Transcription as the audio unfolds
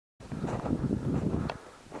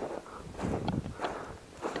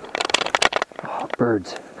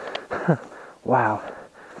birds. Wow.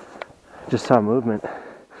 Just saw movement.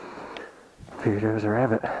 Figured it was a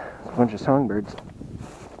rabbit. It's a bunch of songbirds.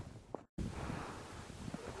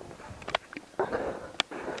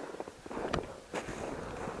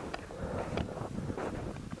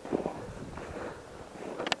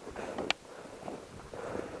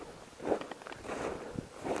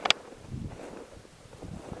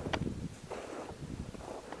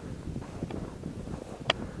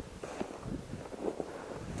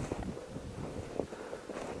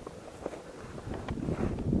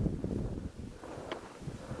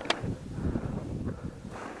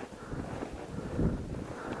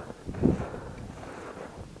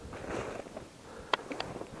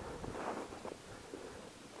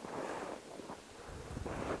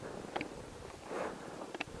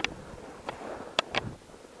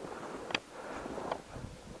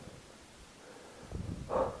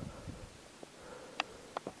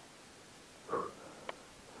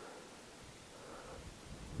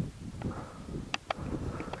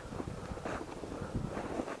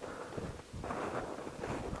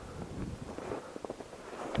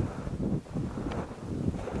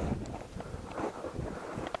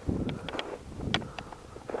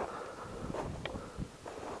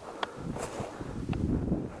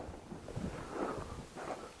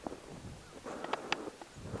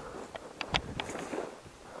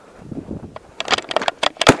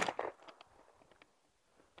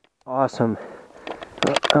 Awesome.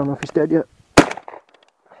 Oh, I don't know if he's dead yet.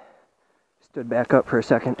 Stood back up for a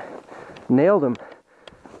second. Nailed him.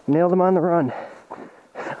 Nailed him on the run.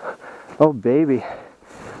 Oh baby.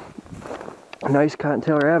 Nice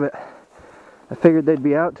cottontail rabbit. I figured they'd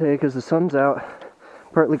be out today because the sun's out.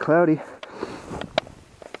 Partly cloudy.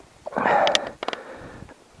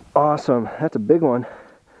 Awesome. That's a big one.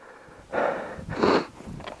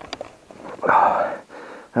 Oh,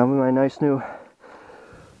 that'll be my nice new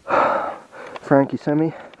Frankie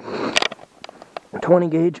semi 20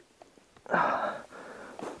 gauge.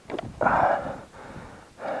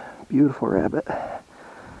 Beautiful rabbit.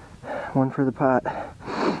 One for the pot.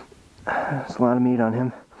 There's a lot of meat on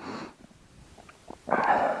him.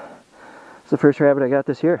 It's the first rabbit I got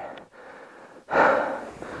this year.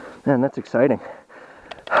 Man, that's exciting.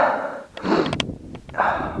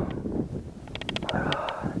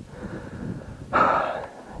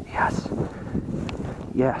 Yes.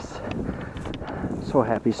 Yes. So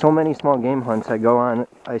happy. So many small game hunts I go on,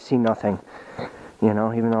 I see nothing. You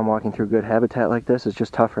know, even though I'm walking through good habitat like this, it's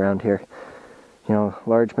just tough around here. You know,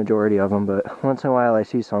 large majority of them, but once in a while I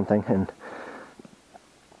see something, and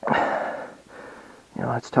you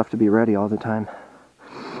know, it's tough to be ready all the time.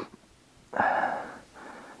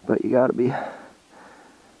 But you gotta be.